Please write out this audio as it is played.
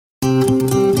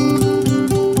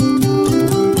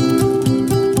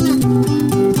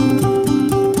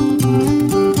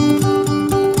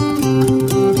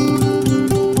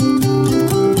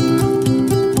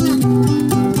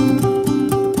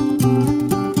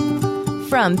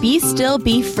From Be Still,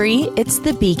 Be Free, it's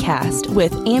the Bcast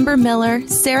with Amber Miller,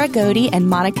 Sarah Godey, and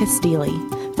Monica Steely.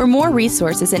 For more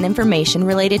resources and information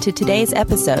related to today's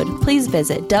episode, please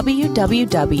visit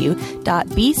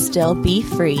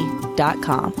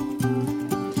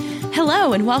www.bestillbefree.com.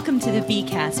 Hello and welcome to the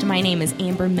Bcast. My name is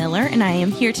Amber Miller, and I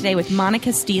am here today with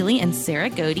Monica Steely and Sarah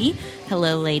Godey.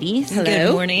 Hello, ladies. Hello.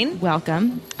 Good morning.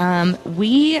 Welcome.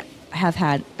 We have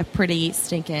had a pretty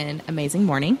stinking amazing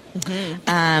morning.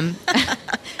 Mm-hmm.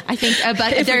 I think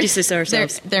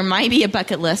there might be a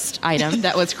bucket list item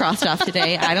that was crossed off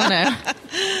today. I don't know.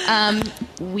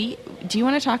 Do you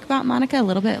want to talk about, Monica, a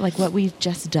little bit like what we've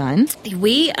just done?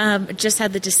 We just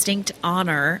had the distinct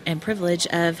honor and privilege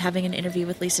of having an interview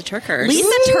with Lisa TerKeurst.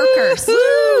 Lisa TerKeurst.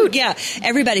 Woo! Yeah.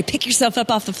 Everybody pick yourself up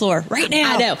off the floor right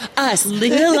now. I know. Us.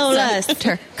 Little us.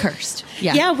 TerKeurst.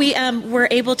 Yeah. Yeah, we were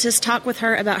able to talk with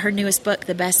her about her newest book,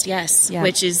 The Best Yes,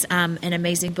 which is an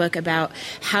amazing book about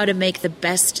how to make the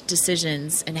best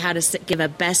decisions and how to give a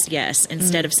best yes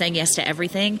instead of saying yes to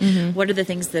everything. Mm-hmm. What are the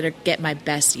things that get my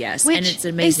best yes? Which and it's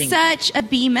amazing. Is such a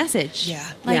B message.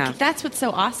 Yeah. That's what's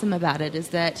so awesome about it is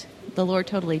that the Lord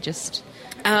totally just...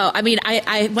 Oh, I mean,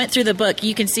 I went through the book.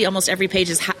 You can see almost every page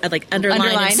is underlined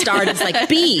and starred. It's like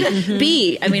B, mm-hmm.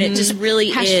 B. I mean, it just really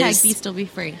is. Hashtag Be Still Be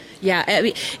Free. Yeah. I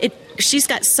mean, she's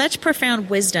got such profound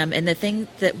wisdom. And the thing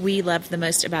that we love the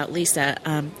most about Lisa,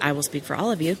 I will speak for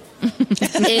all of you,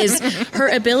 is her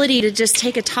ability to just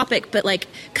take a topic, but like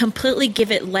completely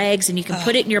give it legs and you can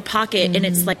put it in your pocket and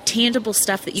it's like tangible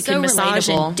stuff that you can massage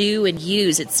and do and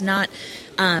use. It's not...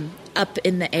 up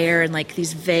in the air and like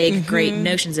these vague, great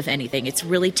notions of anything. It's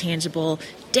really tangible,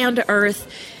 down to earth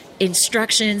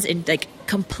instructions and like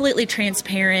completely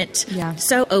transparent,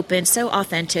 so open, so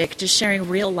authentic, just sharing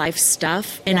real life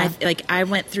stuff. And I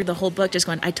went through the whole book just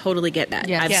going, I totally get that.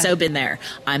 I've so been there.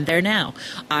 I'm there now.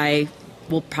 I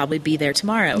will probably be there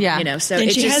tomorrow. Yeah. You know, so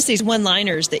and she has these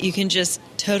one-liners that you can just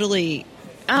totally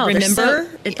remember.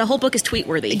 The whole book is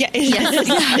tweet-worthy. Yeah,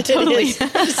 totally.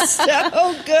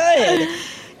 So good.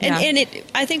 And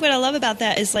I think what I love about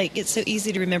that is like it's so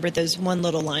easy to remember those one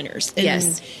little liners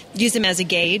and use them as a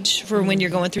gauge for when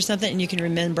you're going through something and you can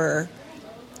remember,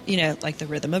 you know, like the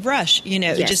rhythm of Rush, you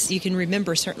know, you can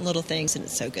remember certain little things and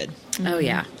it's so good. Mm-hmm. Oh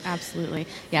yeah, absolutely.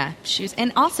 Yeah.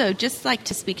 And also just like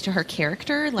to speak to her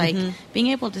character, like being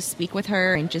able to speak with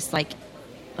her and just like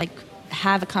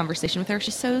have a conversation with her.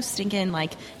 She's so stinking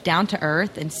like down to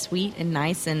earth and sweet and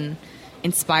nice and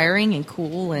inspiring and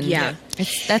cool, and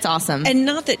that's awesome. And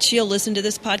not that she'll listen to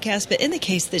this podcast, but in the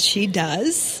case that she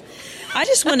does, I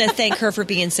just want to thank her for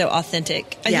being so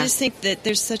authentic. I just think that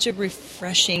there's such a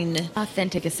refreshing...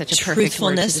 Authentic is such a perfect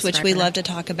word to describe which we her. love to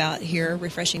talk about here,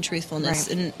 refreshing truthfulness.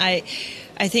 Right. And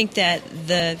I think that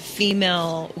the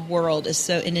female world is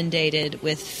so inundated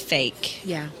with fake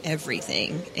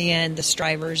everything, and the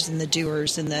strivers and the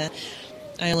doers and the...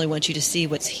 I only want you to see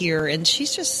what's here. And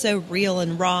she's just so real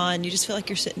and raw, and you just feel like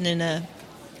you're sitting in a...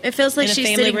 It feels like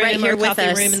she's sitting right here with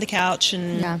us. Room in the couch.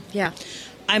 And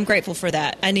I'm grateful for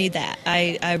that. I need that.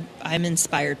 I'm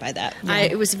inspired by that. Yeah.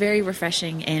 It was very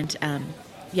refreshing and,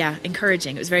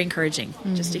 encouraging. It was very encouraging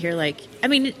just to hear, like... I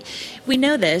mean, we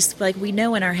know this. Like, we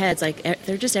know in our heads, like,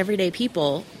 they're just everyday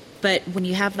people. But when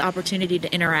you have the opportunity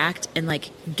to interact and, like,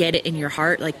 get it in your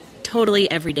heart, like... totally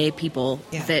everyday people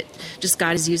that just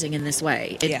God is using in this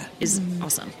way. It is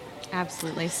awesome.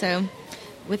 Absolutely. So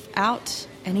without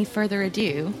any further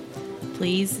ado,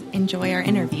 please enjoy our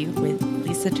interview with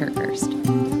Lisa TerKeurst.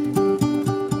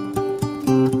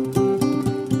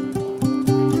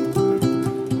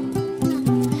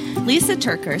 Lisa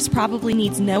TerKeurst probably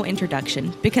needs no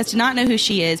introduction because to not know who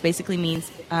she is basically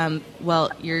means,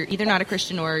 you're either not a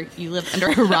Christian or you live under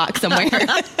a rock somewhere.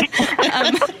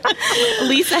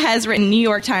 Lisa has written New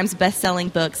York Times best-selling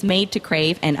books Made to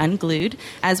Crave and Unglued,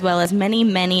 as well as many,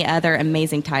 many other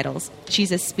amazing titles.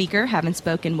 She's a speaker, having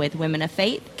spoken with Women of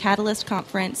Faith, Catalyst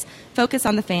Conference, Focus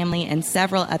on the Family, and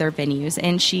several other venues,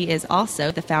 and she is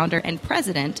also the founder and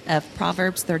president of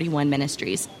Proverbs 31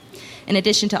 Ministries. In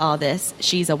addition to all this,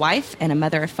 she's a wife and a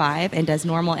mother of 5 and does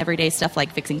normal everyday stuff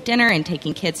like fixing dinner and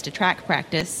taking kids to track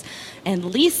practice. And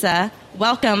Lisa,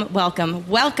 welcome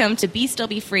to Be Still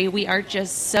Be Free. We are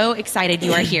just so excited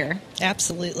you are here.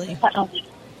 Absolutely.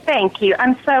 Thank you.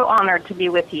 I'm so honored to be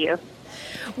with you.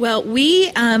 Well,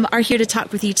 we are here to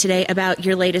talk with you today about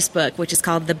your latest book, which is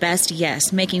called The Best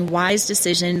Yes, Making Wise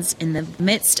Decisions in the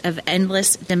Midst of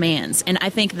Endless Demands. And I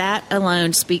think that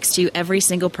alone speaks to every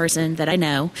single person that I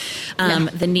know,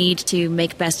 the need to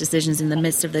make best decisions in the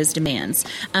midst of those demands.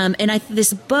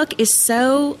 This book is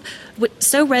so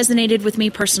resonated with me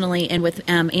personally, and with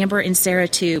Amber and Sarah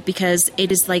too, because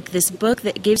it is like this book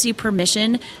that gives you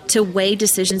permission to weigh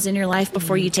decisions in your life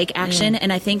before you take action.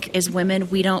 And I think as women,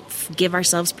 we don't give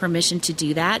ourselves permission to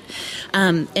do that.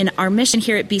 And our mission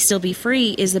here at Be Still, Be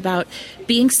Free is about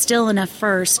being still enough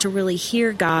first to really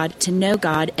hear God, to know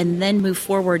God, and then move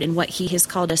forward in what He has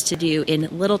called us to do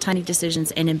in little tiny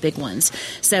decisions and in big ones.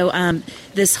 So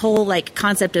this whole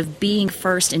concept of being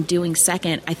first and doing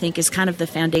second, I think, is kind of the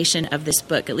foundation of this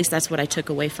book. At least that's what I took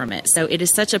away from it. So it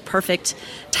is such a perfect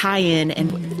tie-in,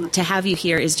 and to have you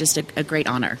here is just a great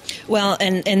honor. Well,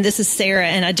 and this is Sarah,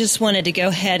 and I just wanted to go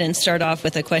ahead and start off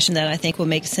with a question that I think will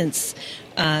make sense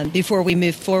before we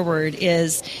move forward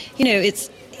is, it's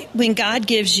when God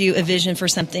gives you a vision for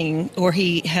something, or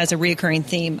He has a reoccurring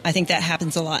theme. I think that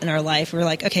happens a lot in our life. We're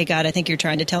like, okay, God, I think you're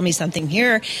trying to tell me something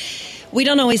here. We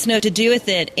don't always know what to do with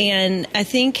it. And I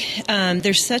think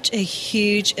there's such a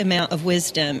huge amount of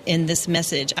wisdom in this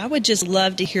message. I would just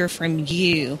love to hear from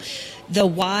you the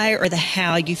why or the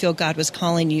how you feel God was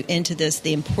calling you into this,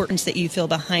 the importance that you feel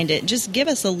behind it. Just give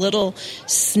us a little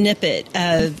snippet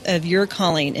of your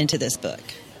calling into this book.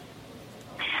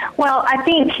 Well, I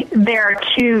think there are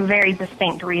two very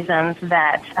distinct reasons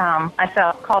that I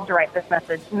felt called to write this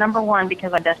message. Number one,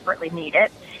 because I desperately need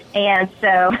it. And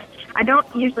so I don't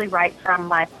usually write from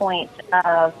my point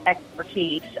of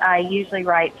expertise. I usually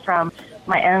write from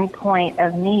my own point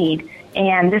of need.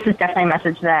 And this is definitely a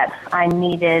message that I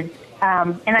needed.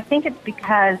 And I think it's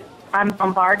because I'm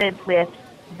bombarded with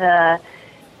the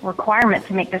requirement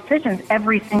to make decisions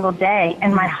every single day.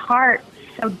 And my heart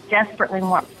so desperately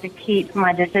wants to keep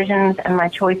my decisions and my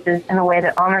choices in a way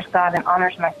that honors God and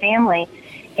honors my family.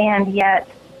 And yet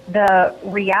the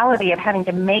reality of having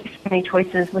to make so many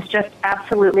choices was just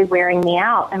absolutely wearing me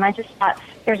out. And I just thought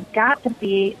there's got to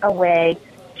be a way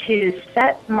to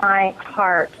set my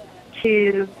heart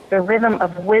to the rhythm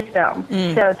of wisdom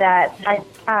so that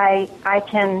I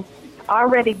can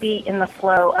already be in the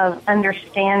flow of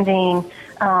understanding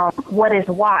what is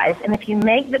wise. And if you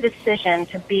make the decision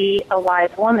to be a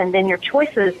wise woman, then your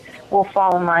choices will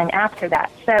fall in line after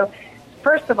that. So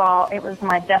first of all, it was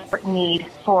my desperate need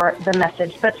for the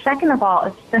message. But second of all,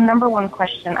 it's the number one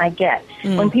question I get.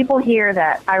 When people hear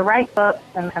that I write books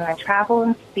and I travel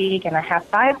and speak and I have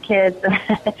 5 kids,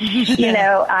 and,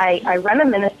 I run a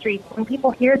ministry, when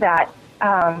people hear that,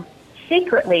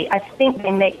 secretly, I think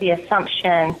they make the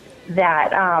assumption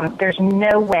that there's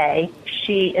no way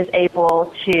she is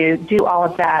able to do all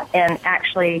of that and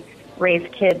actually raise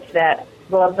kids that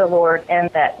love the Lord and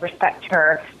that respect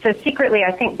her. So secretly,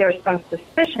 I think there's some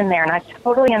suspicion there, and I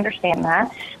totally understand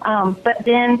that. But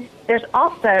then there's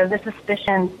also the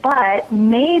suspicion, but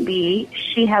maybe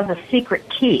she has a secret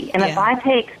key. And if I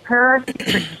take her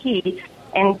secret key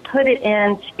and put it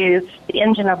into the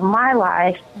engine of my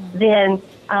life, then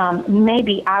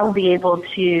maybe I will be able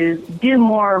to do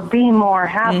more, be more,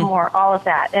 have more, all of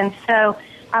that. And so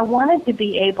I wanted to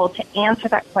be able to answer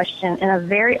that question in a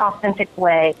very authentic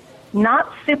way,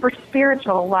 not super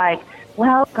spiritual, like,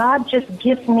 well, God just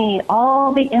gives me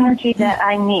all the energy that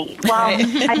I need. Well,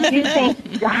 I do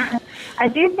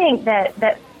think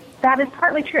that is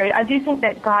partly true. I do think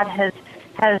that God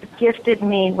has gifted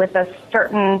me with a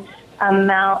certain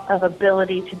amount of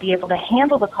ability to be able to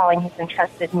handle the calling He's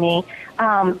entrusted me.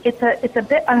 It's a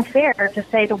bit unfair to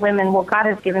say to women, well, God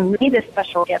has given me this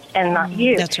special gift and not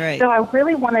you. That's right. So I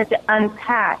really wanted to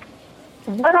unpack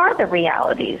what are the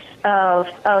realities of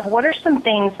what are some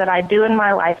things that I do in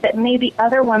my life that maybe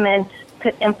other women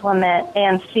could implement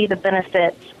and see the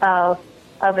benefits of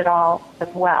it all as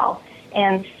well.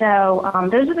 And so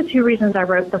those are the two reasons I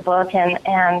wrote the book, and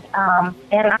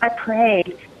I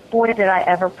prayed. Boy, did I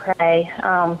ever pray,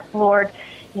 Lord,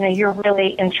 you're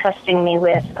really entrusting me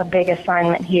with a big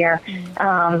assignment here.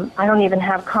 I don't even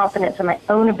have confidence in my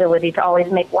own ability to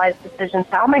always make wise decisions.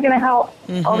 How am I going to help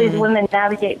all these women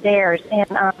navigate theirs?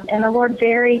 And the Lord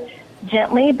very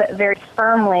gently but very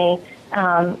firmly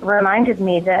reminded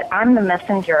me that I'm the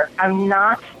messenger. I'm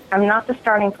not the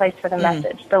starting place for the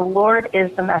message. The Lord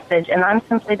is the message, and I'm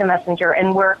simply the messenger,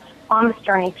 and we're on this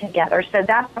journey together. So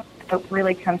that's hope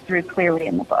really comes through clearly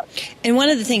in the book. And one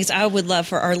of the things I would love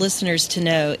for our listeners to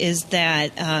know is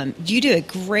that you do a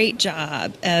great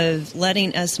job of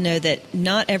letting us know that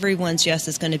not everyone's yes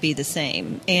is going to be the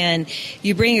same. And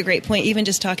you bring a great point, even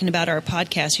just talking about our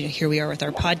podcast. Here we are with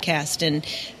our podcast,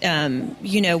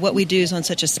 and what we do is on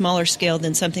such a smaller scale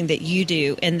than something that you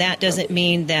do. And that doesn't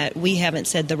mean that we haven't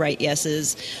said the right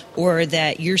yeses or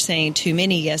that you're saying too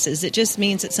many yeses. It just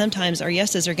means that sometimes our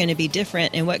yeses are going to be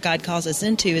different, and what God calls us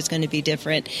into is going to be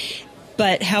different.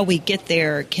 But how we get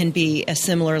there can be a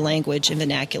similar language and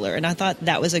vernacular. And I thought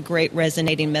that was a great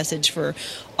resonating message for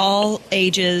all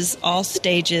ages, all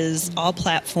stages, all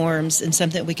platforms, and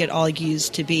something we could all use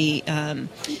to be,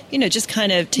 just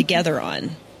kind of together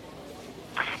on.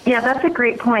 Yeah, that's a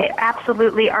great point.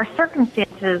 Absolutely. Our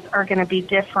circumstances are going to be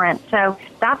different. So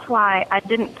that's why I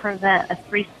didn't present a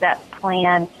 3-step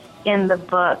plan in the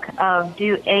book of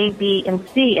do A, B, and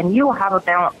C, and you will have a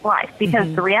balanced life.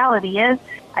 Because the reality is,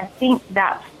 I think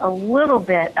that's a little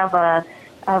bit of a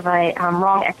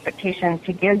wrong expectation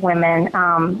to give women.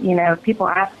 People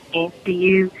ask me, do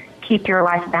you keep your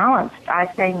life balanced?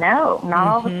 I say no, not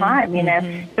all the time,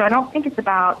 So I don't think it's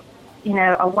about,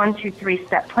 a 1, 2, 3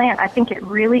 step plan. I think it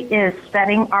really is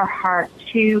setting our heart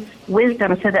to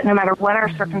wisdom so that no matter what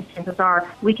our circumstances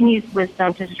are, we can use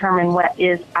wisdom to determine what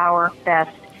is our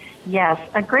best. Yes,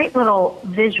 a great little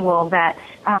visual that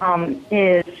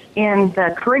is in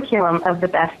the curriculum of the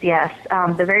Best Yes.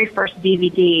 The very first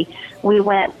DVD, we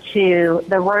went to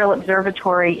the Royal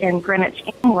Observatory in Greenwich,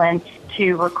 England,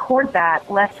 to record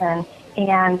that lesson.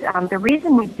 And the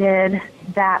reason we did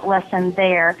that lesson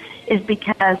there is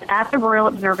because at the Royal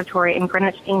Observatory in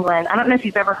Greenwich, England, I don't know if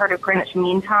you've ever heard of Greenwich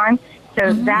Mean Time.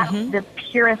 So that's the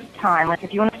purest time. Like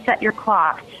if you want to set your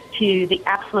clock to the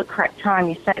absolute correct time,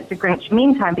 you set it to Greenwich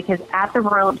Mean Time, because at the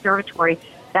Royal Observatory,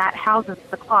 that houses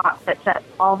the clock that sets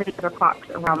all the other clocks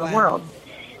around the world.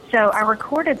 So I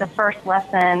recorded the first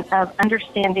lesson of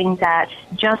understanding that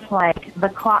just like the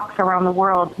clocks around the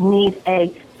world need a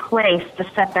place to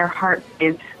set their heart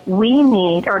to,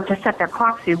 to set their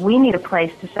clocks to, we need a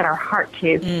place to set our heart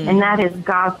to, and that is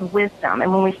God's wisdom.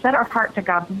 And when we set our heart to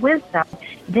God's wisdom,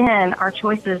 then our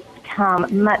choices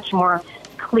become much more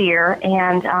clear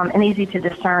and easy to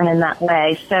discern in that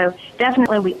way. So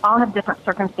definitely we all have different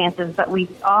circumstances, but we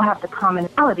all have the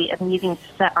commonality of needing to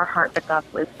set our heart to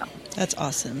God's wisdom. That's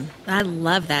awesome. I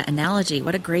love that analogy.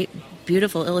 What a great,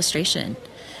 beautiful illustration.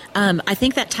 I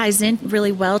think that ties in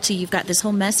really well to, you've got this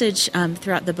whole message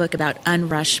throughout the book about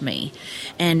unrush me.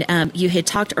 And you had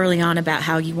talked early on about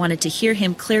how you wanted to hear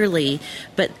him clearly,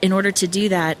 but in order to do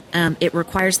that, it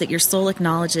requires that your soul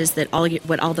acknowledges that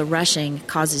what all the rushing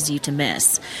causes you to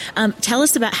miss. Tell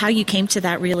us about how you came to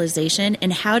that realization,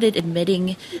 and how did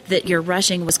admitting that your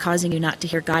rushing was causing you not to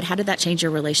hear God, how did that change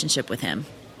your relationship with him?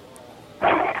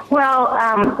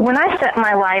 Well, when I set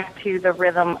my life to the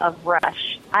rhythm of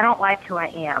rush, I don't like who I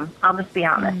am. I'll just be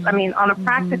honest. I mean, on a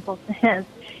practical sense,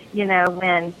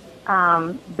 when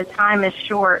the time is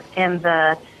short and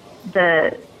the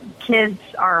kids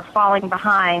are falling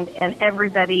behind and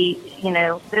everybody,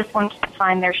 this one can't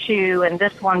find their shoe and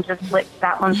this one just licked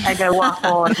that one's Eggo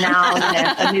waffle and now,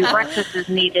 a new breakfast is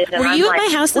needed. And Were I'm you like,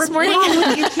 at my house this morning? What's wrong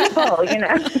with you people,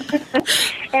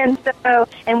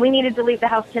 and we needed to leave the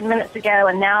house 10 minutes ago,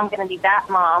 and now I'm going to be that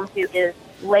mom who is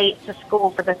late to school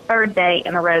for the 3rd day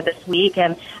in a row this week,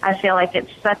 and I feel like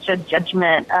it's such a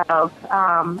judgment of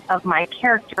my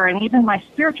character and even my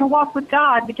spiritual walk with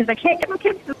God, because I can't get my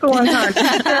kids to school on time.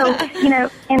 So,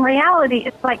 in reality,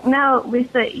 it's like, no,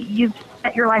 Lisa, you've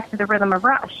set your life to the rhythm of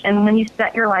rush, and when you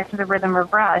set your life to the rhythm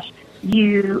of rush,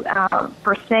 you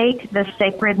forsake the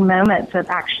sacred moments of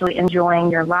actually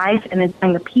enjoying your life and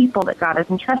enjoying the people that God has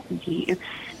entrusted to you.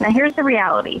 Now, here's the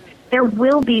reality. There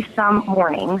will be some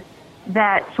mornings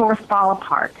that sort of fall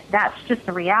apart. That's just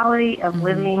the reality of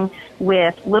living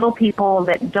with little people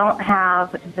that don't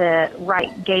have the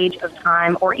right gauge of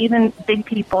time, or even big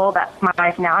people. That's my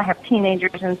life now. I have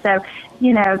teenagers, and so,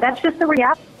 that's just the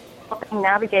reality.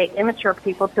 Navigate immature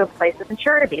people to a place of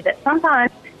maturity, that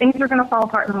sometimes things are going to fall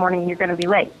apart in the morning and you're going to be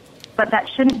late, but that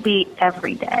shouldn't be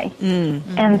every day.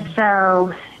 And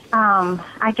so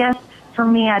I guess for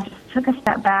me, I just took a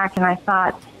step back and I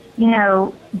thought,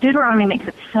 Deuteronomy makes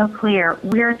it so clear.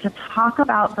 We're to talk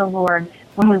about the Lord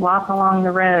when we walk along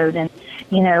the road, and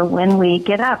when we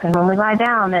get up and when we lie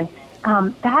down, and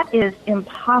that is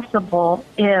impossible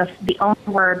if the only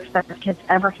words that the kids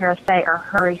ever hear us say are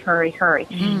hurry, hurry, hurry.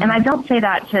 And I don't say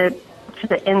that to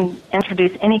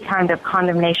introduce any kind of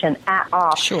condemnation at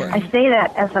all. Sure. I say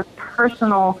that as a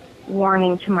personal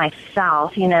warning to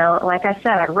myself. Like I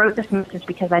said, I wrote this message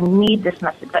because I need this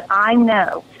message, but I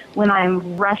know when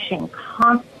I'm rushing,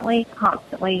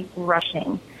 constantly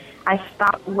rushing, I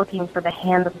stop looking for the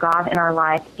hand of God in our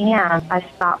life, and I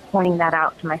stop pointing that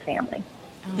out to my family.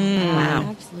 Oh, wow.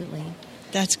 Absolutely.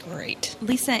 That's great.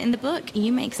 Lisa, in the book,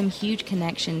 you make some huge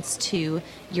connections to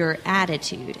your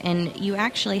attitude, and you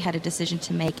actually had a decision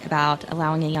to make about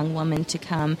allowing a young woman to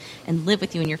come and live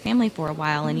with you and your family for a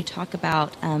while, and you talk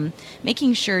about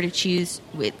making sure to choose,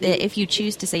 if you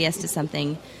choose to say yes to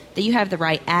something, that you have the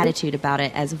right attitude about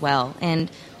it as well. And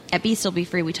at Be Still Be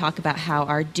Free, we talk about how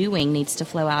our doing needs to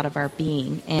flow out of our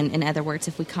being. And in other words,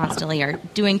 if we constantly are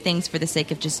doing things for the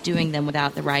sake of just doing them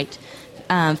without the right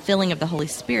filling of the Holy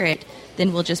Spirit,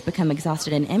 then we'll just become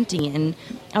exhausted and empty. And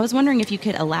I was wondering if you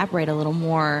could elaborate a little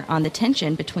more on the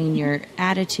tension between your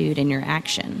attitude and your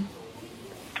action.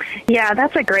 Yeah,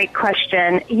 that's a great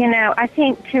question. You know, I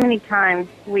think too many times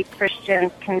we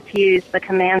Christians confuse the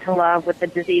command to love with the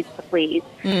disease to please.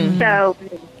 Mm-hmm. So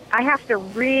I have to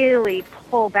really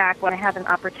pull back when I have an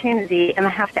opportunity, and I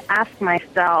have to ask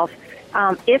myself,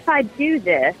 if I do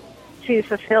this to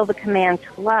fulfill the command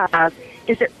to love,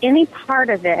 is there any part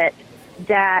of it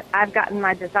that I've gotten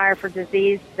my desire for the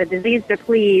disease to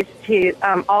please, to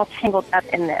all tangled up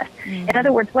in this? Mm-hmm. In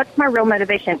other words, what's my real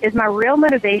motivation? Is my real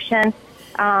motivation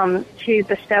to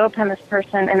bestow upon this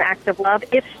person an act of love?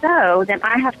 If so, then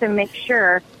I have to make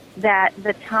sure that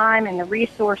the time and the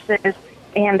resources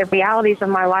and the realities of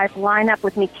my life line up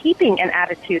with me keeping an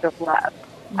attitude of love.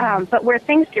 Mm-hmm. But where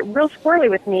things get real squirrely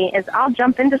with me is I'll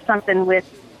jump into something with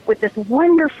this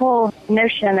wonderful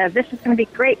notion of this is going to be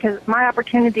great because it's my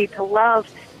opportunity to love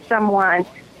someone.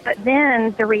 But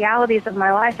then the realities of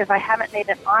my life, if I haven't made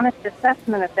an honest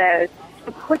assessment of those,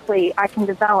 so quickly I can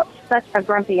develop such a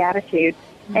grumpy attitude.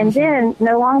 Mm-hmm. And then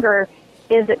no longer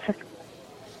is it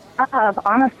love.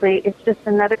 Honestly, it's just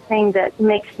another thing that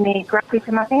makes me grumpy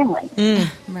to my family.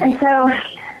 Right. And so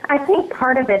I think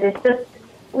part of it is just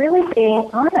really being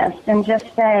honest and just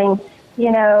saying, you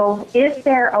know, is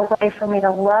there a way for me to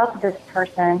love this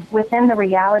person within the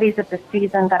realities of the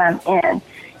season that I'm in?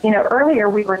 You know, earlier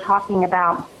we were talking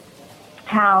about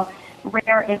how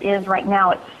rare it is right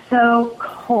now. It's so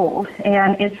cold,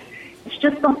 and it's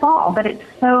just the fall, but it's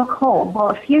so cold. Well,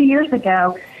 a few years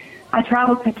ago, I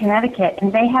traveled to Connecticut,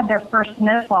 and they had their first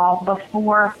snowfall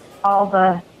before all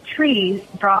the trees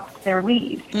dropped their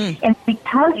leaves. And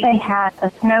because they had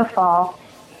a snowfall,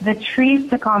 the trees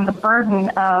took on the burden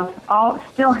of all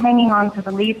still hanging on to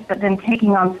the leaves, but then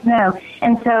taking on snow.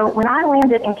 And so when I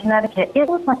landed in Connecticut, it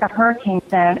looked like a hurricane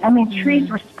zone. I mean, trees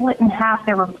were split in half.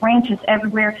 There were branches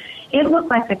everywhere. It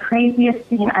looked like the craziest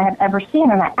scene I had ever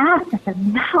seen. And I asked, I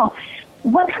said, "Wow,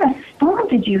 what kind of storm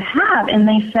did you have?" And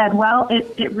they said, well,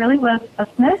 it really was a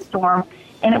snowstorm,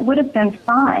 and it would have been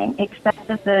fine, except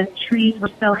that the trees were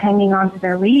still hanging on to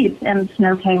their leaves, and the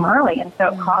snow came early, and so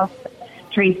it caused the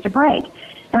trees to break.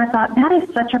 And I thought, that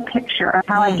is such a picture of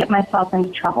how I get myself into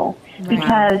trouble.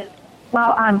 Because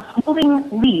while I'm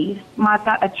holding leaves, I've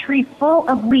got a tree full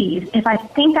of leaves. If I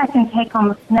think I can take on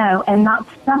the snow and not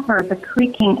suffer the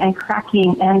creaking and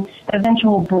cracking and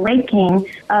eventual breaking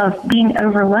of being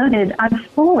overloaded, I'm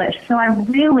foolish. So I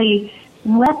really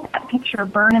let that picture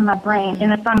burn in my brain.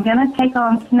 And if I'm going to take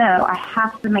on snow, I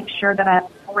have to make sure that I've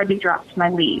already dropped my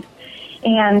leaves.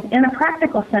 And in a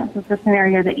practical sense, with the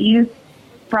scenario that you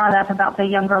brought up about the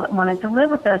young girl that wanted to live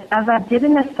with us, as I did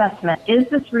an assessment, is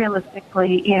this a realistic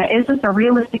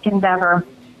endeavor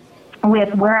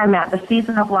with where I'm at, the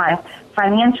season of life,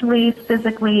 financially,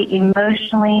 physically,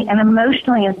 emotionally, and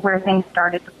emotionally is where things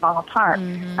started to fall apart.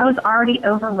 I was already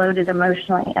overloaded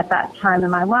emotionally at that time in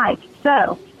my life.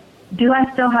 So, do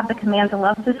I still have the command to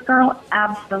love this girl?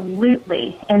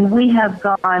 Absolutely. And we have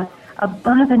gone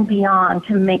above and beyond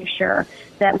to make sure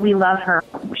that we love her.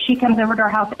 She comes over to our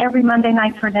house every Monday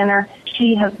night for dinner.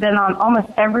 She has been on almost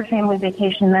every family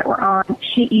vacation that we're on.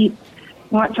 She eats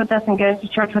lunch with us and goes to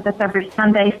church with us every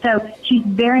Sunday. So she's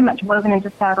very much woven into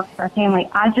the fabric of our family.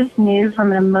 I just knew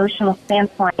from an emotional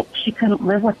standpoint she couldn't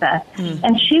live with us.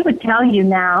 And she would tell you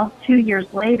now, 2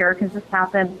 years later, because this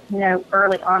happened,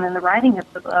 early on in the writing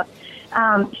of the book,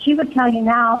 she would tell you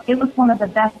now it was one of the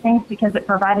best things because it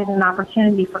provided an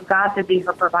opportunity for God to be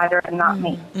her provider and not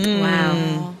me.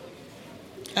 Wow.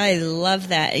 I love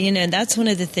that. That's one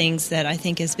of the things that I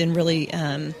think has been really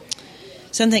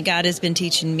something God has been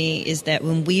teaching me is that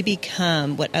when we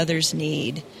become what others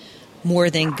need more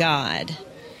than God,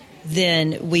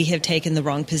 then we have taken the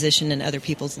wrong position in other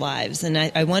people's lives. And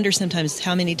I wonder sometimes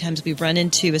how many times we've run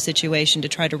into a situation to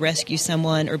try to rescue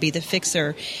someone or be the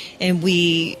fixer, and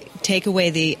we take away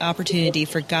the opportunity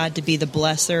for God to be the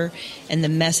blesser and the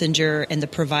messenger and the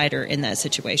provider in that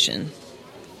situation.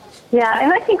 Yeah,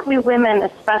 and I think we women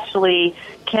especially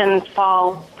can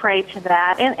fall prey to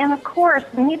that. And of course,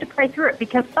 we need to pray through it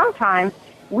because sometimes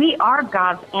we are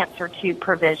God's answer to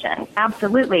provision.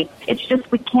 Absolutely. It's just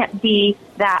we can't be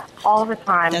that all the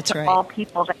time to all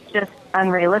people. That's just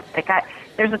unrealistic.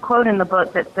 There's a quote in the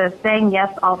book that says, saying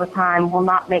yes all the time will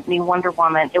not make me Wonder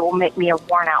Woman. It will make me a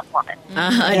worn-out woman.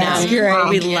 That's great.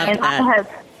 We love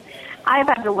that. I've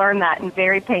had to learn that in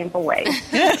very painful ways.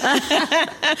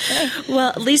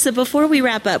 Well, Lisa, before we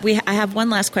wrap up, I have one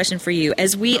last question for you.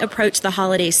 As we approach the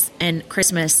holidays and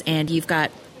Christmas, and you've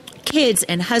got kids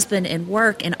and husband and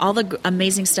work and all the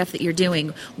amazing stuff that you're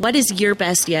doing, what is your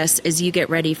best yes as you get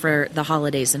ready for the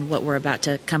holidays and what we're about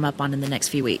to come up on in the next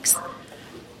few weeks?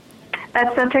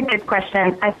 That's such a good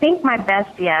question. I think my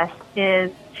best yes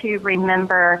is to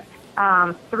remember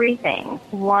three things.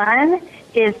 One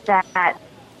is that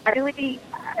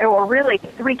really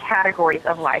three categories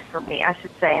of life for me, I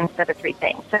should say, instead of three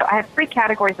things. So I have three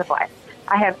categories of life.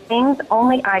 I have things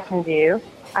only I can do.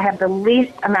 I have the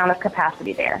least amount of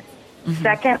capacity there. Mm-hmm.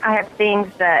 Second, I have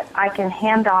things that I can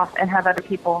hand off and have other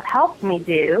people help me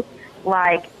do,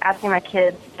 like asking my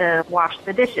kids to wash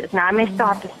the dishes. Now, I may still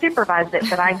have to supervise it,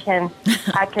 but I can,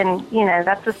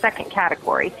 that's the second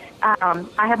category. I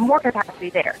have more capacity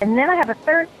there. And then I have a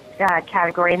third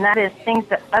category, and that is things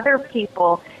that other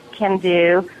people can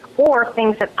do or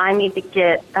things that I need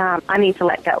to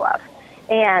let go of.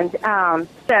 And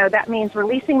so that means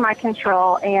releasing my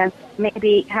control and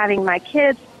maybe having my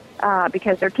kids,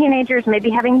 because they're teenagers, maybe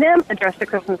having them address the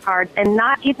Christmas cards and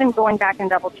not even going back and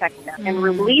double-checking them and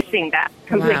releasing that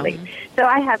completely. Wow. So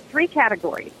I have three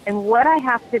categories, and what I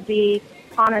have to be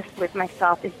honest with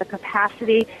myself is the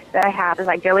capacity that I have as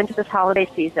I go into this holiday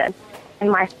season. And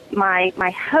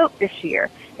my hope this year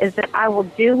is that I will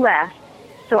do less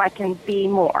so I can be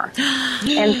more.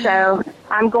 And so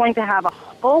I'm going to have a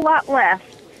whole lot less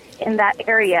in that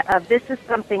area of this is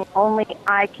something only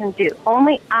I can do.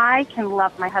 Only I can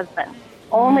love my husband.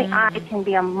 Only I can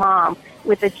be a mom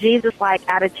with a Jesus-like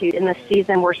attitude in the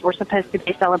season where we're supposed to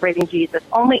be celebrating Jesus.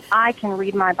 Only I can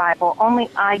read my Bible. Only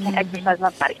I can exercise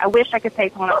my body. I wish I could pay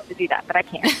someone else to do that, but I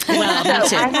can't. Well,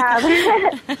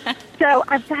 so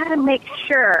I've got to make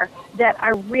sure that I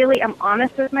really am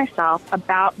honest with myself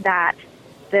about that,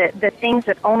 the things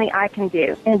that only I can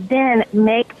do, and then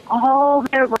make all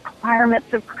the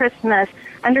requirements of Christmas,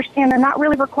 understand they're not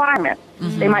really requirements.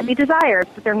 Mm-hmm. They might be desires,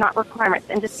 but they're not requirements,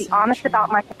 and just be honest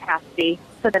about my capacity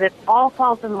so that it all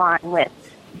falls in line with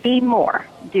be more,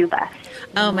 do less.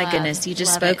 Oh my goodness! You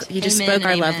just spoke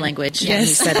our love language. Yes,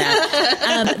 you said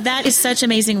that. That is such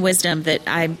amazing wisdom that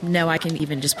I know I can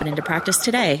even just put into practice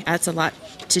today. That's a lot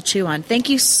to chew on. Thank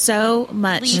you so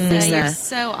much, Lisa. You're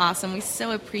so awesome. We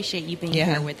so appreciate you being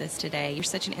here with us today. You're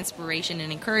such an inspiration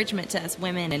and encouragement to us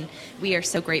women, and we are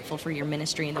so grateful for your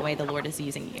ministry and the way the Lord is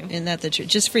using you. And that's the truth.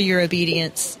 Just for your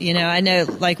obedience. I know,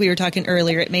 like we were talking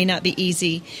earlier, it may not be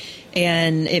easy.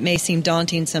 And it may seem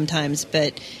daunting sometimes,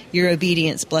 but your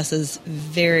obedience blesses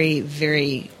very,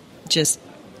 very just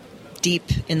deep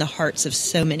in the hearts of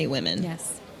so many women.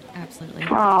 Yes, absolutely.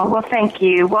 Oh, well, thank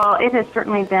you. Well, it has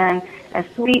certainly been a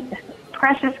sweet,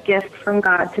 precious gift from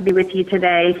God to be with you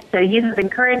today. So you have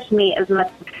encouraged me as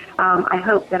much. I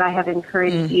hope that I have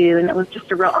encouraged you, and it was just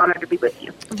a real honor to be with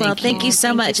you. Well, thank you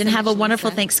so much, and have a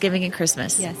wonderful Thanksgiving and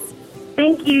Christmas. Yes.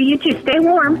 Thank you. You too. Stay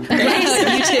warm.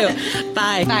 You too.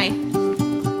 Bye. Bye.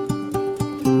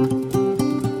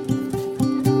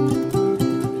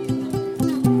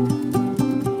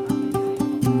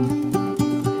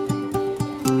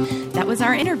 That was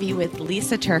our interview with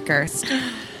Lisa Turker.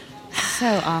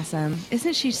 So awesome.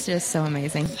 Isn't she just so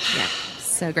amazing? Yeah.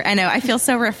 So great. I know. I feel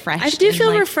so refreshed. I do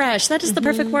feel refreshed. That is the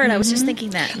perfect word. I was just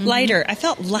thinking that. Lighter. I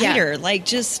felt lighter. Like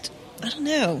just... I don't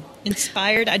know,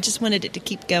 inspired. I just wanted it to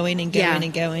keep going and going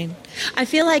and going. I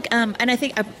feel like, and I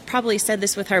think I probably said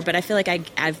this with her, but I feel like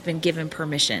I've been given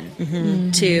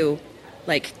permission to,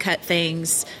 like, cut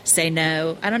things, say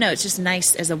no. I don't know. It's just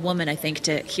nice as a woman, I think,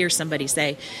 to hear somebody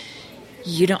say,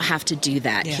 you don't have to do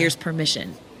that. Yeah. Here's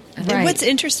permission. And what's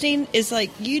interesting is,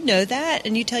 like, you know that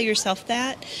and you tell yourself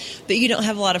that, but you don't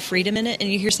have a lot of freedom in it,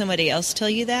 and you hear somebody else tell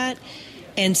you that,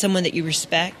 and someone that you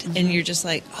respect, and you're just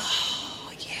like, oh.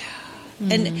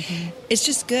 And it's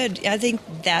just good. I think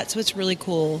that's what's really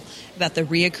cool about the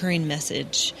reoccurring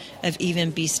message of even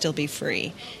be still, be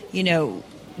free.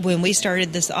 When we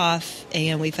started this off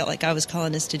and we felt like God was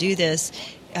calling us to do this,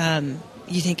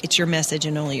 you think it's your message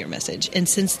and only your message. And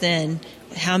since then,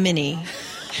 how many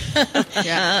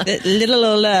Yeah. Little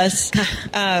old us.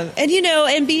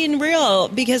 And being real,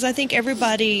 because I think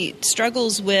everybody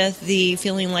struggles with the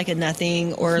feeling like a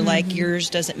nothing, or like yours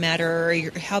doesn't matter,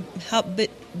 or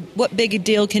what big a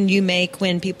deal can you make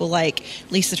when people like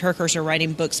Lisa TerKeurst are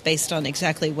writing books based on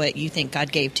exactly what you think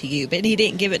God gave to you, but he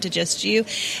didn't give it to just you.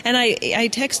 And I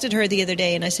texted her the other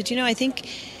day and I said, I think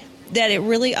that it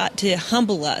really ought to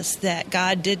humble us that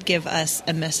God did give us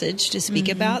a message to speak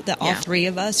about, that all three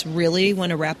of us really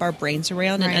want to wrap our brains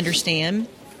around and understand.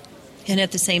 And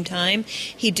at the same time,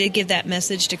 he did give that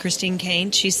message to Christine Caine.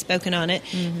 She's spoken on it.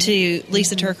 To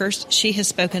Lisa TerKeurst, she has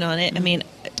spoken on it. I mean,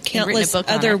 countless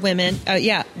other women.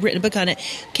 Written a book on it.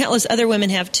 Countless other women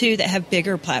have too, that have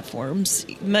bigger platforms,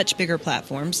 much bigger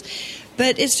platforms.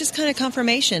 But it's just kind of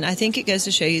confirmation. I think it goes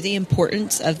to show you the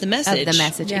importance of the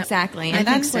message. Exactly. And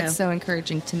that's what's so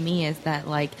encouraging to me, is that,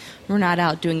 like, we're not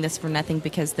out doing this for nothing,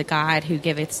 because the God who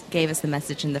gave us the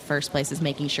message in the first place is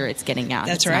making sure it's getting out.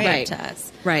 That's it's right. Not up to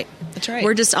us. Right. That's right.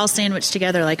 We're just all sandwiched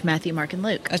together like Matthew, Mark, and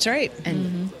Luke. That's right.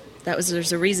 And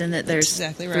there's a reason that there's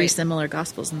exactly right. 3 similar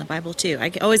gospels in the Bible too.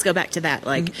 I always go back to that.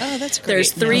 Like, that's great.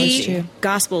 There's 3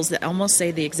 gospels that almost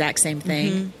say the exact same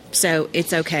thing. So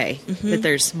it's okay that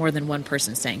there's more than one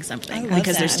person saying something,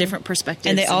 because there's different perspectives.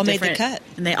 And they all made the cut.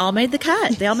 And they all made the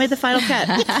cut. They all made the final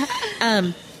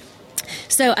cut.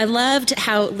 So I loved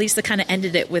how Lisa kind of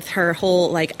ended it with her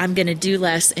whole, like, I'm going to do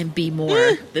less and be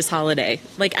more this holiday.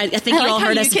 Like, I think you all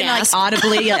heard us gasp. Like,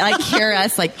 audibly hear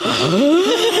us like.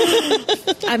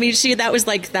 I mean, that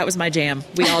was my jam.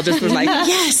 We all just were like,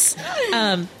 yes.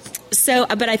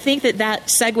 But I think that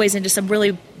segues into some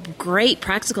really great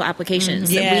practical applications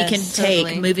that we can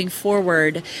take moving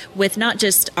forward with not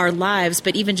just our lives,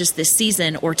 but even just this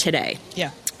season or today.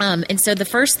 Yeah. And so the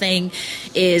first thing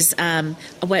is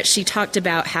what she talked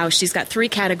about, how she's got 3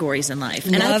 categories in life.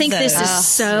 And I think this is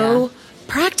so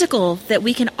practical that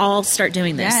we can all start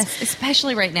doing this. Yes,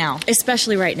 especially right now. It's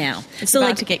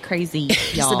about to get crazy, y'all.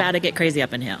 It's about to get crazy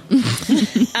up in here.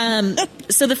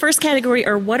 So the first category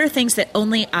are, what are things that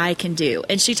only I can do?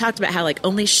 And she talked about how, like,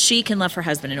 only she can love her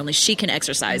husband, and only she can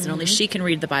exercise, and only she can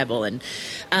read the Bible. And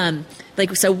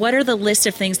so what are the list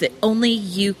of things that only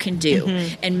you can do?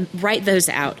 And write those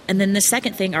out. And then the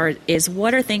second thing is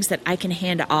what are things that I can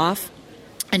hand off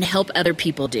and help other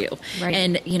people do. Right.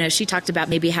 And, she talked about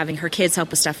maybe having her kids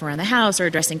help with stuff around the house, or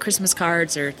addressing Christmas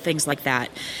cards or things like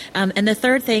that. And the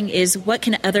third thing is, what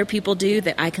can other people do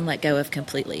that I can let go of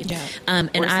completely? Yeah.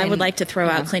 And I would like to throw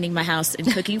out cleaning my house and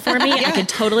cooking for me. I can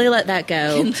totally let that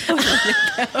go.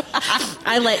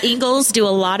 I let Ingalls do a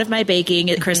lot of my baking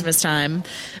at Christmas time.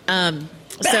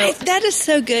 So that is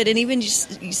so good. And even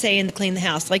just saying to clean the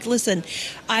house, like, listen,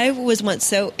 I was once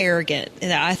so arrogant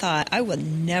that I thought I would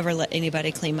never let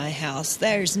anybody clean my house.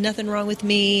 There's nothing wrong with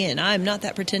me, and I'm not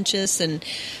that pretentious, and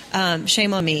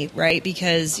shame on me, right?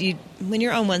 Because when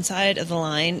you're on one side of the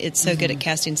line, it's so good at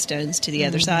casting stones to the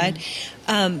other side.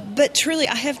 But truly,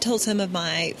 I have told some of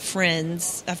my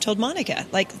friends, I've told Monica,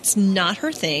 like, it's not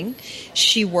her thing.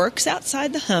 She works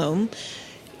outside the home.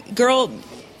 Girl,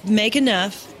 make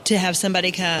enough to have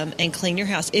somebody come and clean your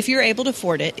house if you're able to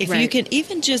afford it. If you can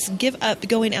even just give up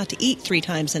going out to eat 3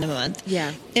 times in a month,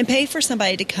 and pay for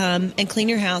somebody to come and clean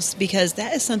your house, because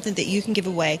that is something that you can give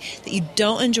away that you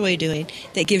don't enjoy doing,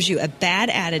 that gives you a bad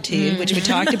attitude, which we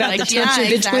talked about, the tension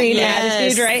between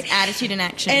attitude, right? Attitude and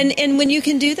action. And when you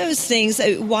can do those things,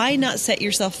 why not set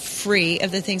yourself free of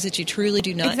the things that you truly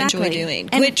do not enjoy doing?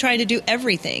 And quit trying to do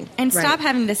everything. And stop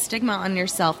having the stigma on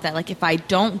yourself that, like, if I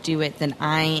don't do it, then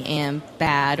I am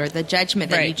bad, or the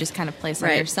judgment that you just kind of place on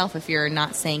yourself if you're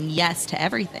not saying yes to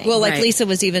everything. Well, like Lisa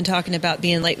was even talking about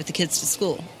being late with the kids to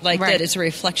school, like that it's a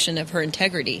reflection of her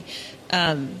integrity.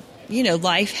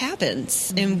 Life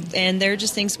happens, and there are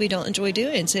just things we don't enjoy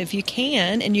doing. So if you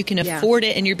can, and you can afford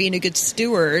it, and you're being a good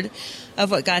steward of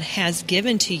what God has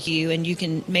given to you, and you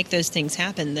can make those things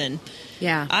happen, then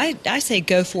I say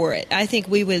go for it. I think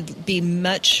we would be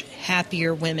much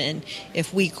happier women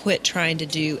if we quit trying to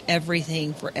do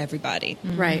everything for everybody.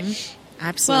 Right.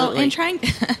 Absolutely. Well,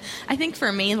 and I think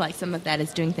for me, like, some of that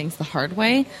is doing things the hard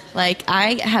way. Like,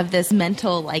 I have this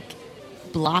mental, like,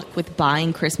 block with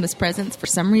buying Christmas presents. For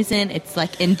some reason, it's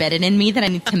like embedded in me that I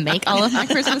need to make all of my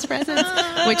Christmas presents,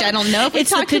 which I don't know if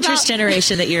it's the Pinterest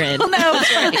generation that you're in. No,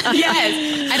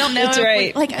 yes, I don't know. That's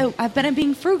right. I've been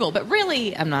being frugal, but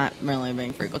really, I'm not really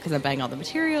being frugal because I'm buying all the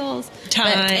materials,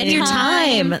 and your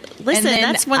time. Listen,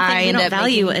 that's one thing we don't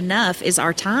value enough is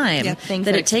our time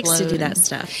that it takes to do that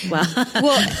stuff.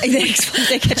 Well,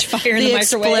 they catch fire in the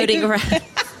microwave. Exploding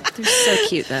You're so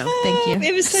cute, though. Thank you.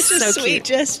 It was such a So sweet cute.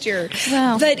 gesture.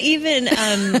 Wow. But even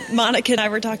Monica and I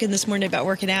were talking this morning about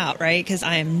working out, right? Because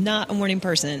I am not a morning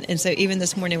person. And so even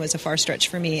this morning was a far stretch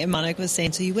for me. And Monica was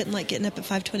saying, so you wouldn't like getting up at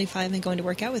 5:25 and going to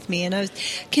work out with me? And I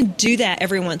can do that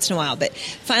every once in a while. But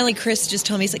finally, Chris just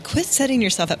told me, he's like, quit setting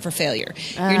yourself up for failure.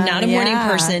 You're not a morning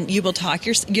person. You will talk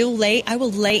I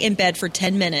will lay in bed for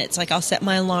 10 minutes. Like I'll set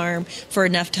my alarm for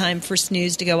enough time for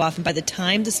snooze to go off. And by the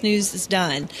time the snooze is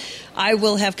done, I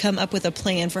will have come up with a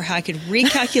plan for how I could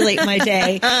recalculate my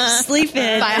day, sleep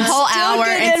in By a whole hour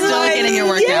and still getting your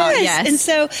workout. Yes. And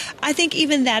so I think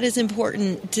even that is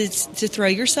important to throw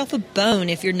yourself a bone.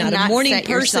 If you're not a morning set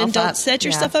person, yourself don't up. set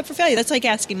yourself up for failure. That's like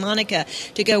asking Monica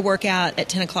to go work out at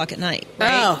 10 o'clock at night.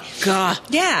 Right? Oh, God.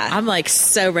 Yeah. I'm like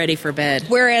so ready for bed.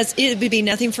 Whereas it would be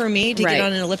nothing for me to Right. get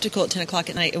on an elliptical at 10 o'clock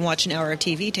at night and watch an hour of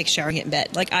TV, take a shower, and get in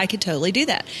bed. Like, I could totally do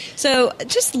that. So,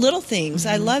 just little things.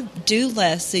 I love do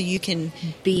less so you can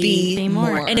be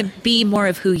more. And be more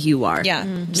of who you are. Yeah.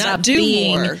 Stop Not do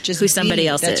being more. Just who somebody be.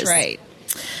 else That's is. right.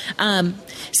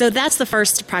 So that's the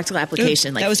first practical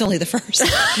application. That was only the first.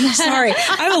 Sorry.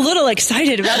 I'm a little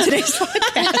excited about today's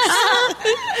podcast.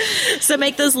 So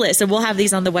make those lists, and we'll have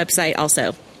these on the website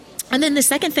also. And then the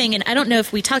second thing, and I don't know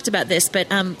if we talked about this, but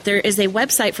there is a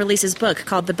website for Lisa's book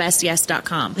called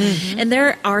thebestyes.com. And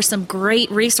there are some great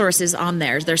resources on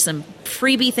there. There's some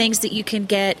freebie things that you can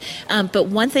get. But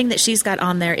one thing that she's got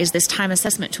on there is this time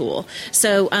assessment tool.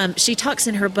 So she talks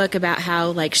in her book about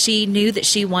how like she knew that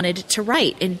she wanted to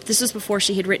write. And this was before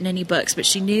she had written any books, but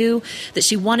she knew that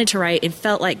she wanted to write and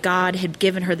felt like God had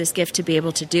given her this gift to be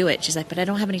able to do it. She's like, but I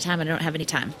don't have any time. I don't have any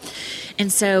time. And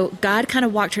so God kind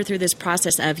of walked her through this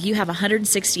process of you have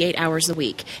 168 hours a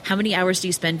week. How many hours do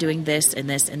you spend doing this and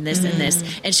this and this and this?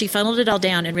 And she funneled it all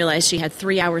down and realized she had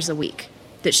 3 hours a week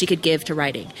that she could give to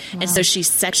writing. Wow. And so she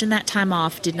sectioned that time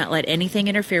off, did not let anything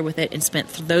interfere with it, and spent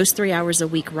those 3 hours a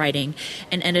week writing,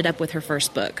 and ended up with her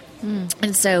first book.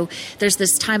 And so there's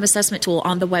this time assessment tool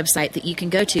on the website that you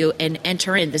can go to and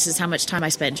enter in, this is how much time I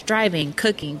spend driving,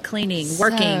 cooking, cleaning,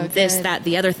 working, this, that,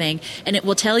 the other thing. And it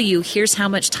will tell you, here's how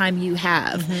much time you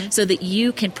have, so that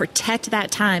you can protect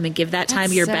that time and give that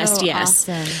time your best yes.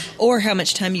 Awesome. Or how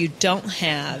much time you don't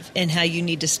have and how you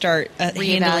need to start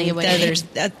handling others,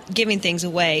 giving things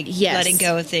away, letting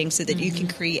go of things so that you can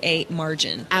create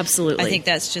margin. Absolutely. I think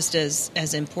that's just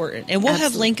as important. And we'll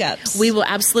have link ups. We will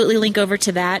absolutely link over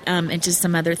to that and to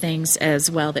some other things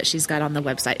as well that she's got on the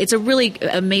website. It's a really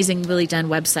amazing, really done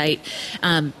website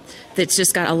that's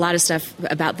just got a lot of stuff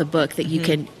about the book that you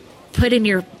can put in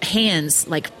your hands,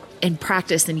 like, and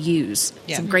practice and use.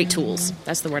 Some great tools.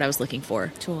 That's the word I was looking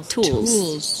for.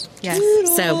 Tools.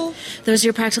 Yes. So those are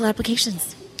your practical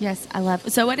applications. Yes, I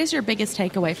love. So, what is your biggest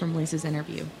takeaway from Lisa's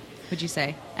interview? Would you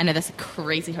say? I know that's a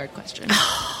crazy hard question.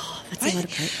 That's a lot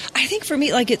of part. I think for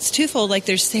me, like, it's twofold. Like,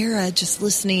 there's Sarah just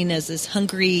listening as this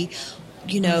hungry,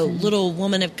 little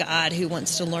woman of God who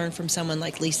wants to learn from someone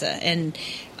like Lisa. And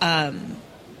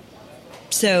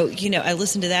so, I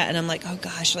listened to that and I'm like, oh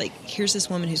gosh, like, here's this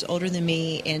woman who's older than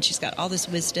me and she's got all this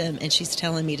wisdom and she's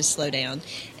telling me to slow down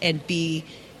and be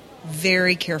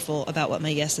very careful about what my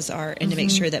yeses are and to make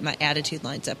sure that my attitude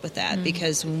lines up with that.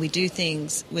 Because when we do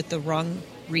things with the wrong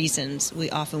reasons,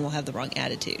 we often will have the wrong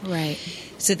attitude. Right.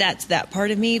 So that's that part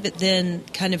of me. But then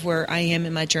kind of where I am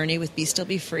in my journey with Be Still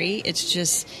Be Free, it's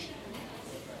just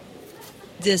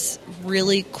this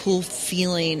really cool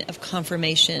feeling of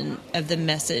confirmation of the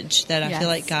message that I feel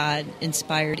like God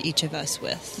inspired each of us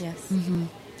with. Yes.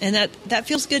 And that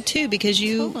feels good too, because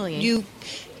you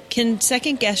can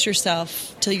second guess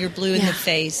yourself till you're blue in the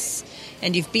face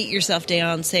and you've beat yourself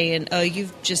down saying, oh,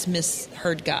 you've just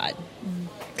misheard God.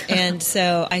 And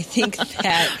so I think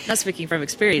that... Not speaking from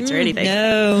experience or anything.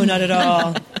 No, not at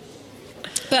all.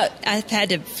 But I've had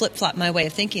to flip-flop my way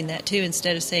of thinking that too,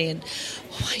 instead of saying,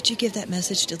 why'd you give that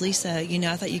message to Lisa?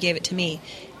 I thought you gave it to me.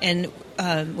 And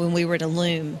when we were at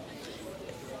Loom,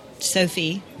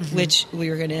 Sophie, which we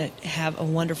were going to have a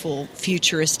wonderful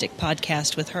futuristic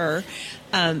podcast with her,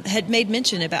 had made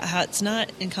mention about how it's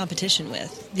not in competition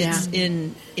with. It's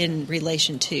in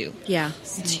relation to. Yeah.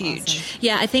 It's huge. Awesome.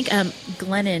 Yeah, I think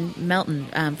Glennon Melton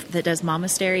that does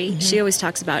Momastery, she always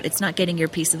talks about it's not getting your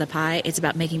piece of the pie, it's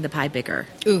about making the pie bigger.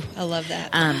 Ooh, I love that.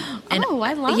 And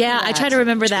I love Yeah, that. I try to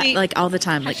remember that Tweet. like all the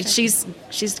time. Like she's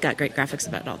got great graphics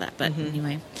about all that. But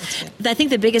anyway, I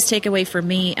think the biggest takeaway for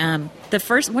me,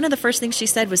 one of the first things she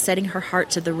said was setting her heart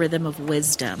to the rhythm of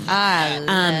wisdom. I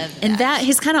love And that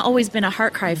has kind of always been a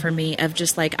heart cry for me of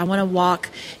just like, I want to walk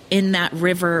in that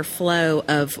river flow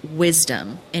of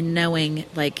wisdom and knowing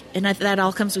like, and that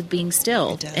all comes with being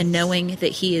still and knowing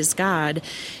that he is God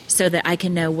so that I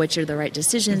can know which are the right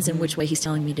decisions and which way he's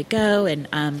telling me to go. And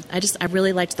I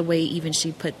really liked the way even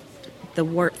she put the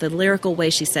lyrical way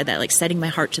she said that, like setting my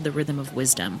heart to the rhythm of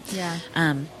wisdom. Yeah.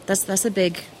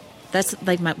 That's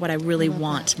like what I really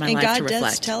want my life to reflect. And God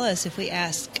does tell us if we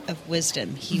ask of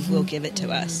wisdom, he will give it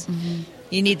to us.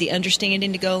 You need the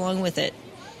understanding to go along with it.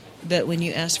 But when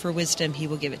you ask for wisdom, he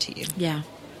will give it to you. Yeah.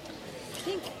 I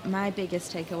think my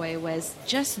biggest takeaway was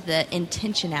just the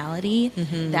intentionality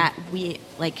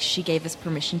that she gave us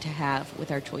permission to have with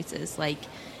our choices. Like,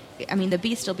 I mean, the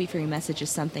Be Still, Be Free message is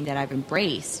something that I've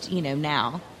embraced,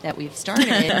 now that we've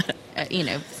started,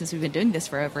 since we've been doing this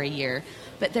for over a year.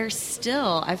 But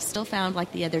I've still found,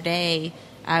 like the other day,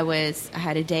 I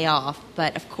had a day off,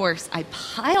 but of course I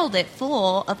piled it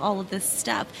full of all of this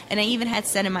stuff. And I even had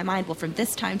set in my mind, well, from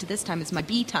this time to this time is my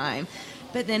be time.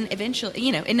 But then eventually,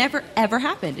 it never, ever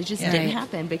happened. It just didn't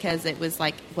happen because it was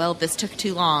like, well, this took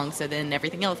too long. So then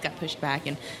everything else got pushed back.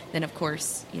 And then, of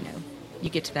course, you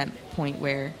get to that point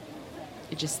where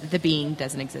the being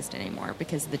doesn't exist anymore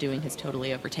because the doing has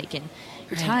totally overtaken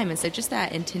your time. And so just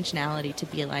that intentionality to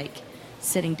be like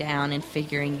sitting down and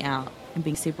figuring out and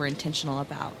being super intentional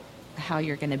about how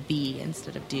you're going to be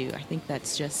instead of do. I think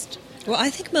that's just... Well, I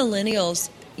think millennials,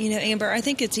 Amber, I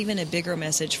think it's even a bigger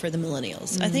message for the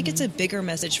millennials. I think it's a bigger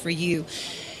message for you.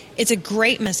 It's a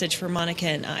great message for Monica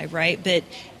and I, right? But,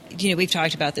 we've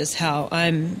talked about this, how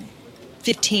I'm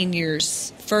 15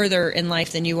 years further in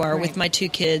life than you are with my 2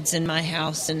 kids and my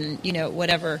house and,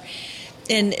 whatever.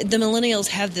 And the millennials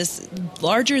have this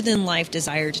larger than life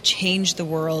desire to change the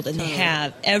world, and they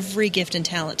have every gift and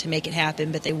talent to make it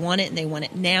happen, but they want it and they want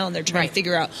it now, and they're trying to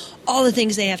figure out all the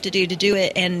things they have to do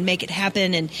it and make it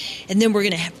happen. And then we're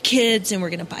going to have kids, and we're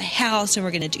going to buy a house, and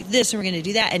we're going to do this, and we're going to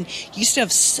do that. And you still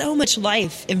have so much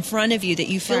life in front of you that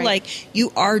you feel like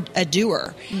you are a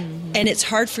doer. And it's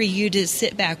hard for you to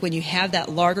sit back when you have that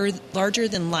larger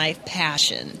than life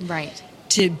passion. Right.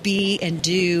 To be and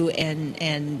do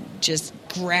and just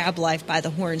grab life by the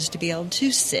horns to be able to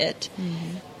sit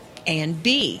and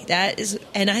be. That is,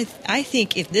 and I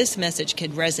think if this message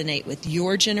could resonate with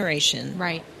your generation,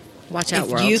 right? Watch out,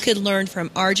 if world. you could learn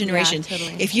from our generation,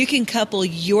 totally. If you can couple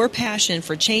your passion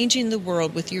for changing the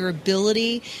world with your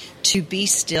ability to be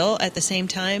still at the same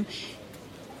time,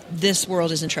 this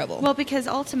world is in trouble. Well, because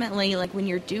ultimately, like when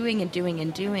you're doing and doing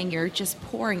and doing, you're just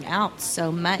pouring out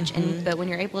so much. But when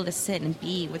you're able to sit and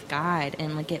be with God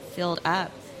and like get filled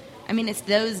up, I mean, it's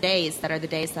those days that are the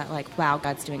days that like, wow,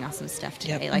 God's doing awesome stuff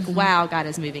today. Like, wow, God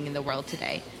is moving in the world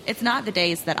today. It's not the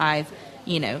days that I've,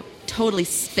 totally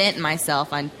spent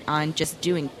myself on just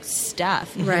doing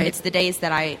stuff. Right. It's the days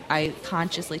that I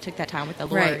consciously took that time with the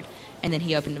Lord. And then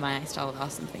he opened my eyes to all the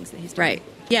awesome things that he's doing. Right.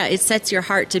 Yeah, it sets your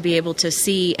heart to be able to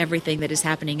see everything that is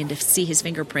happening and to see his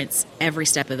fingerprints every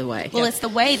step of the way. Well, it's the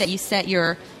way that you set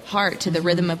your heart to the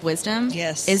rhythm of wisdom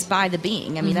is by the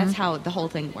being. I mean, that's how the whole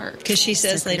thing works. Because she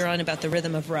says later on about the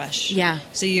rhythm of rush. Yeah.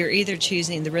 So you're either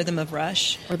choosing the rhythm of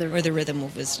rush or the rhythm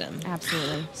of wisdom.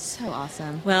 Absolutely. So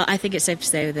awesome. Well, I think it's safe to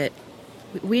say that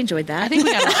we enjoyed that. I think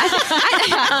we got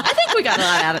I think we got a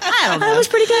lot out of it. I don't know. That was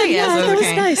pretty good. Yeah, that was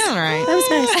okay. nice. All right. That was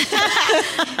nice.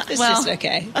 It's just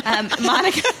okay.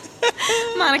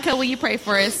 Monica, will you pray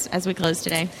for us as we close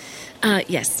today?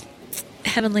 Yes.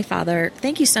 Heavenly Father,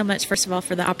 thank you so much, first of all,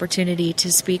 for the opportunity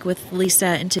to speak with Lisa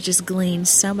and to just glean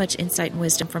so much insight and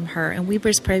wisdom from her. And we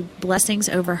just pray blessings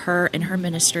over her and her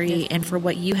ministry and for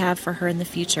what you have for her in the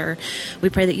future. We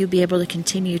pray that you'll be able to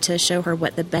continue to show her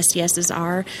what the best yeses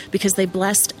are, because they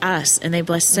blessed us and they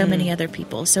blessed so many other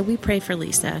people. So we pray for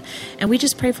Lisa. And we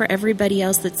just pray for everybody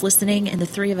else that's listening and the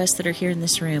 3 of us that are here in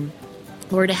this room.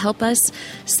 Lord, help us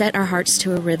set our hearts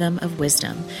to a rhythm of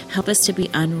wisdom. Help us to be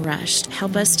unrushed.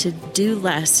 Help us to do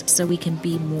less so we can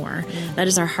be more. That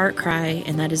is our heart cry,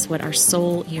 and that is what our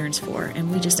soul yearns for.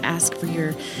 And we just ask for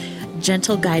your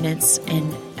gentle guidance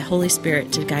and Holy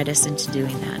Spirit to guide us into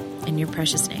doing that. In your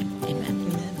precious name, amen.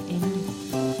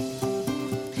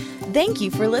 Thank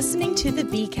you for listening to the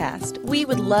Bcast. We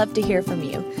would love to hear from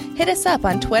you. Hit us up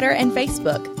on Twitter and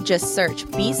Facebook. Just search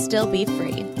Be Still, Be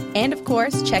Free. And of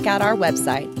course, check out our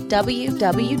website,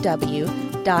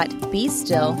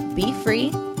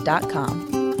 www.bestillbefree.com.